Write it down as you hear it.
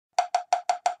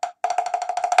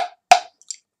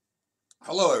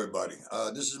Hello, everybody.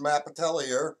 This is Matt Patella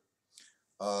here.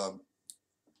 Uh,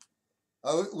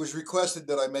 was requested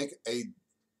that I make a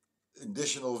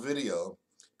additional video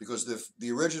because the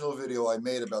original video I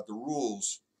made about the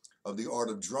rules of the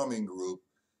Art of Drumming group,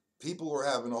 people were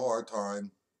having a hard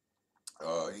time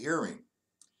hearing,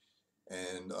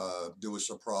 and there was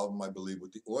some problem, I believe,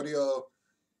 with the audio.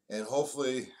 And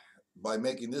hopefully, by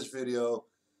making this video,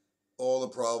 all the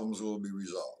problems will be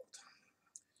resolved.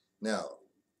 Now,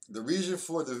 the reason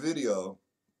for the video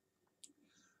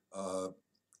uh,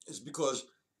 is because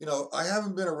I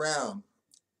haven't been around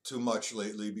too much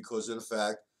lately because of the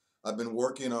fact I've been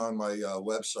working on my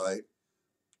website,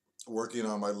 working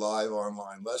on my live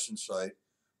online lesson site,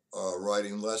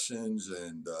 writing lessons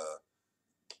and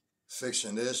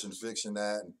fixing this and fixing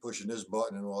that and pushing this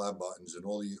button and all that buttons and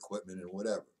all the equipment and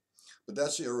whatever. But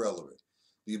that's irrelevant.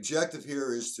 The objective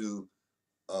here is to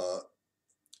uh,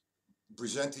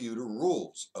 present to you the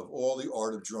rules of all the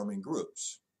Art of Drumming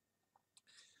groups.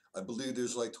 I believe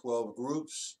there's like 12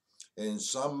 groups, and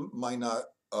some might not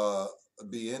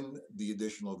be in the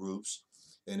additional groups.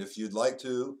 And if you'd like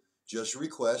to, just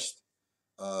request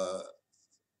uh,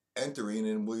 entering,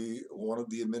 and one of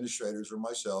the administrators or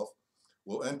myself,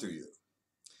 will enter you.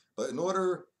 But in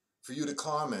order for you to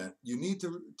comment, you need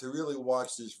to really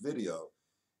watch this video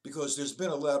because there's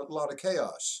been a lot of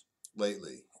chaos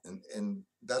lately. And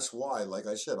that's why, like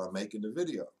I said, I'm making the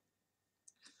video.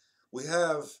 We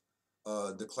have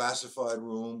the classified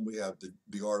room, we have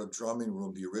the Art of Drumming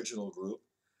room, the original group.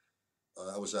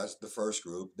 I was at the first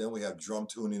group. Then we have drum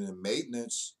tuning and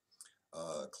maintenance,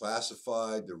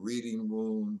 classified, the reading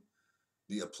room,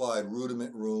 the applied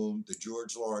rudiment room, the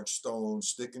George Lawrence Stone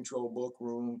stick control book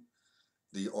room,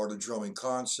 the Art of Drumming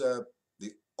concept,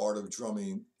 the Art of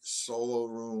Drumming solo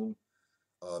room,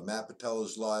 Matt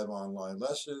Patella's live online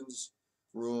lessons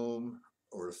room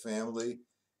or the family,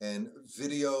 and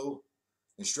video,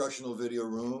 instructional video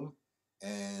room,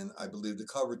 and I believe the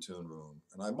cover tune room.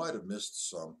 And I might have missed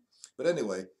some. But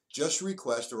anyway, just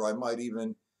request, or I might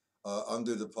even,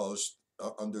 under the post,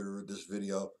 under this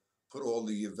video, put all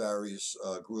the various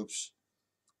groups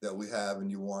that we have and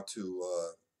you want to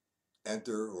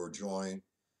enter or join.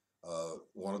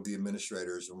 One of the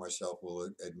administrators or myself will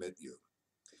admit you.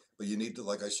 But you need to,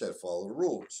 like I said, follow the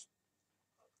rules.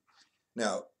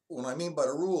 Now, what I mean by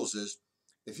the rules is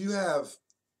if you have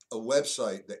a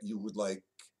website that you would like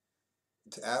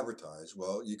to advertise,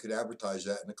 well, you could advertise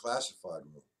that in the classified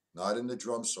room, not in the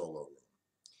drum solo room.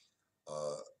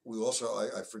 We also,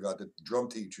 I forgot the drum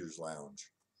teachers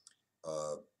lounge.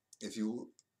 Uh, if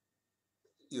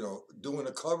doing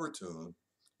a cover tune,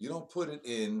 you don't put it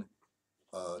in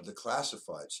the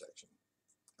classified section.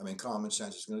 I mean, common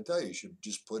sense is going to tell you should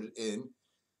just put it in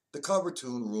the cover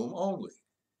tune room only.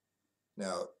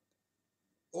 Now,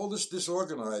 all this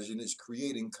disorganizing is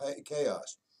creating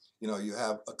chaos. You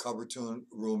have a cover tune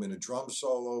room in a drum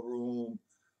solo room.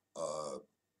 Uh,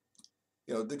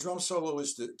 the drum solo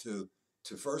is to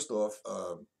first off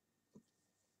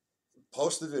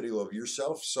post the video of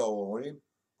yourself soloing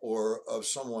or of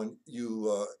someone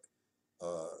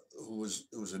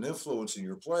who's an influence in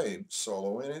your playing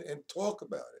soloing and talk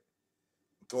about it.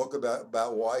 Talk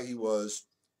about why he was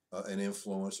an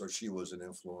influence or she was an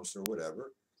influence or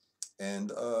whatever,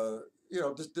 and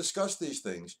discuss these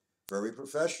things very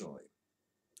professionally.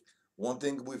 One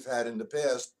thing we've had in the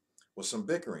past was some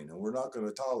bickering, and we're not going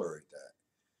to tolerate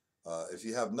that. If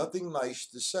you have nothing nice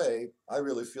to say, I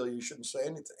really feel you shouldn't say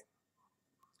anything.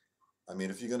 I mean,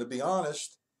 if you're going to be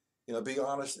honest in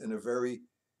a very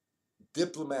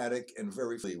diplomatic and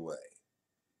very friendly way.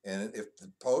 And if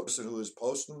the person who is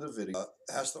posting the video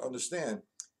has to understand,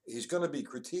 he's going to be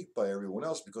critiqued by everyone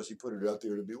else because he put it out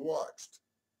there to be watched.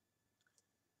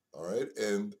 All right,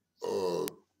 and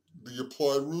the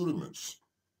applied rudiments.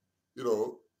 You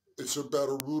know, it's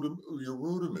about your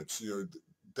rudiments.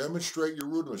 Demonstrate your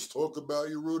rudiments. Talk about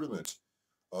your rudiments.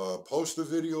 Post a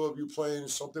video of you playing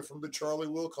something from the Charlie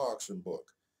Wilcoxon book,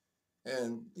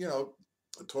 and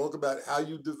talk about how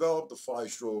you develop the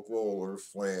five-stroke roll or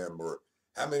flam, or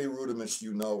how many rudiments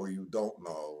you know or you don't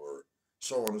know, or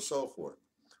so on and so forth.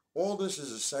 All this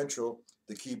is essential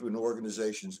to keeping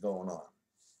organizations going on.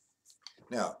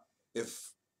 Now,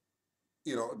 if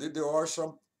there are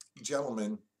some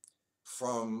gentlemen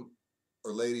from,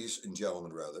 or ladies and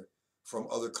gentlemen rather, from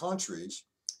other countries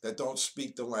that don't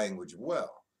speak the language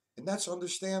well, and that's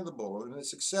understandable and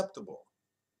it's acceptable.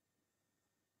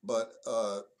 But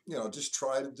just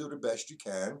try to do the best you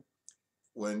can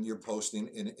when you're posting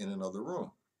in another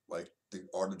room, like the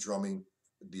Art of Drumming,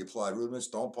 the applied rudiments.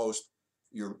 Don't post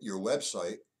your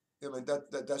website. I mean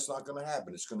that's not going to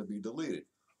happen. It's going to be deleted.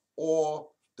 Or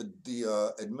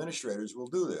the administrators will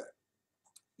do that.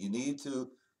 You need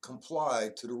to comply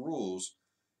to the rules,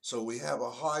 so we have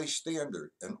a high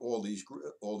standard in all these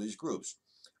groups.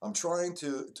 I'm trying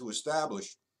to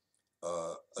establish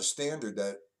a standard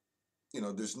that,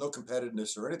 there's no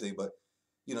competitiveness or anything, but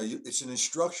it's an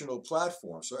instructional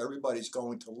platform, so everybody's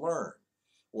going to learn.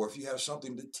 Or if you have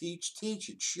something to teach, teach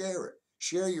it,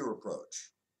 share your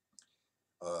approach.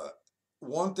 Uh,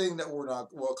 One thing that we're not,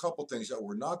 well, a couple things that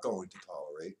we're not going to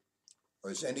tolerate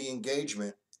is any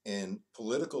engagement in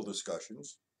political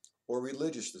discussions or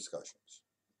religious discussions.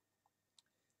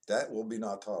 That will be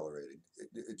not tolerated.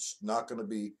 It's not going to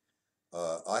be.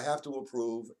 I have to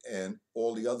approve, and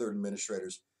all the other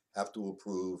administrators have to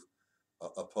approve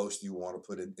a post you want to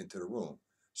put into the room.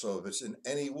 So if it's in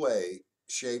any way,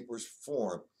 shape, or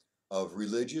form of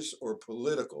religious or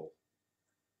political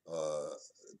uh,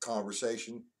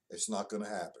 conversation, it's not going to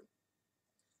happen.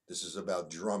 This is about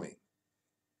drumming.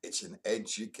 It's an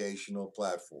educational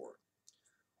platform.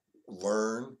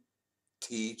 Learn,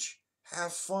 teach,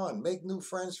 have fun, make new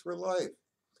friends for life.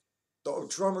 The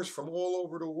drummers from all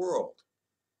over the world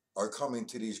are coming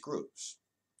to these groups.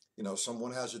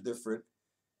 Someone has a different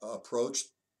approach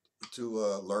to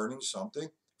learning something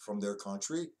from their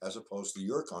country as opposed to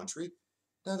your country.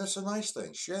 Now that's a nice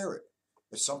thing. Share it.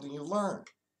 It's something you learned.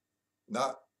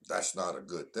 Not That's not a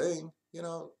good thing.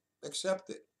 Accept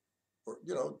it. Or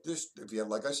just if you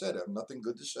have, like I said, have nothing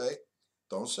good to say,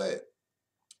 don't say it.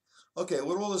 Okay.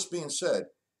 With all this being said,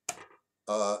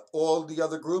 all the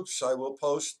other groups, I will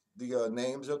post the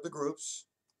names of the groups.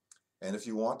 And if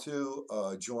you want to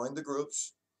join the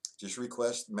groups, just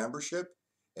request membership,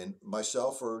 and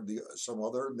myself or some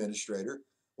other administrator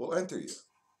will enter you.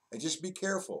 And just be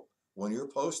careful when you're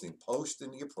posting. Post in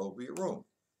the appropriate room.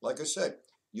 Like I said,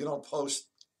 you don't post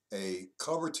a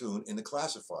cover tune in the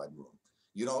classified room.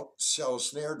 You don't sell a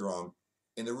snare drum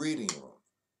in the reading room.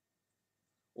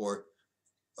 Or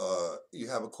you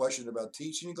have a question about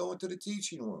teaching, you go into the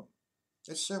teaching room.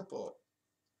 It's simple.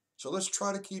 So let's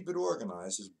try to keep it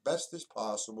organized as best as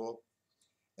possible,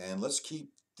 and let's keep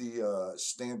the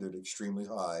standard extremely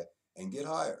high and get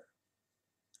higher.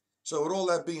 So with all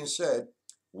that being said,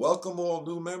 welcome all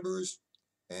new members,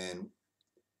 and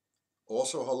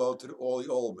also hello to all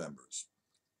the old members.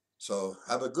 So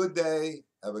have a good day,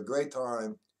 have a great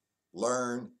time,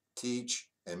 learn, teach,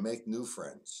 and make new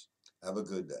friends. Have a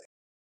good day.